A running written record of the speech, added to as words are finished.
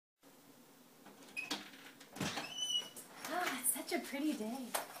pretty day.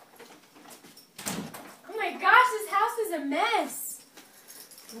 Oh my gosh, this house is a mess.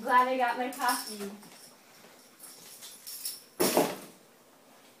 I'm glad I got my coffee.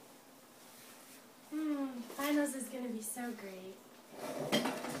 Finals is going to be so great.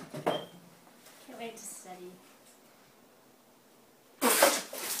 Can't wait to study.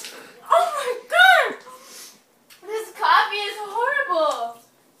 Oh my god! This coffee is horrible!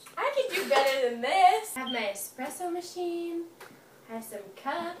 I can do better than this. I have my espresso machine. I have some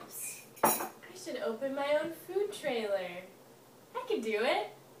cups. I should open my own food trailer. I can do it.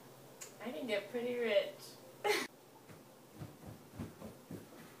 I can get pretty rich.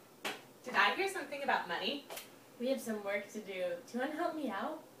 Did I hear something about money? We have some work to do. Do you want to help me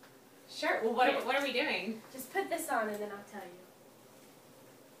out? Sure. Well, what are we doing? Just put this on and then I'll tell you.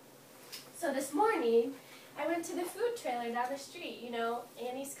 So this morning, I went to the food trailer down the street, you know,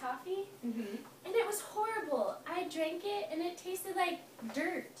 Annie's Coffee. Mm-hmm. And it was horrible. I drank it and it tasted like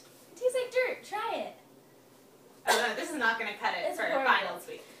dirt. It tastes like dirt. Try it. Oh, no, this is not going to cut it It's for horrible. finals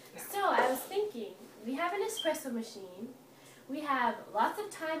week. No. So I was thinking, we have an espresso machine. We have lots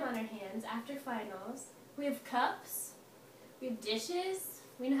of time on our hands after finals. We have cups. We have dishes.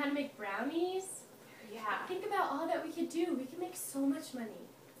 We know how to make brownies. Yeah. Think about all that we could do. We could make so much money.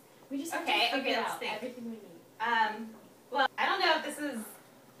 We just have to Okay, figure let's out think. everything we need. Well, I don't know if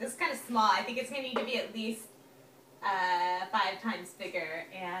this is kind of small. I think it's going to need to be at least 5 times bigger.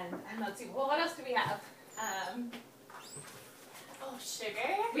 And let's see. Well, what else do we have? Oh,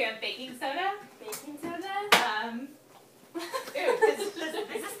 sugar. We have baking soda. Baking soda. Ooh, does this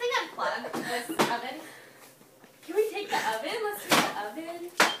thing unplug? This oven? Can we take the oven? Let's take the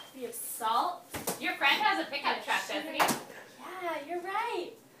oven. We have salt. Your friend has a pickup truck, doesn't he? Yeah, you're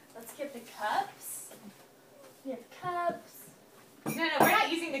right. Let's get the cups. We have cups. No, we're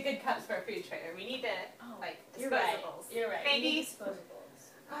not using the good cups for a food trailer. We need disposables. You're right. You're right. Maybe We need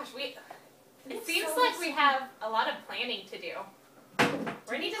disposables. Gosh, it It's seems so like much we have a lot of planning to do.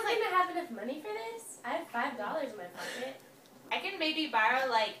 Do you think we're gonna have enough money for this? I have $5 in my pocket. I can maybe borrow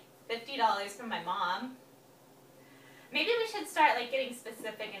like $50 from my mom. Maybe we should start like getting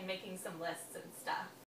specific and making some lists and stuff.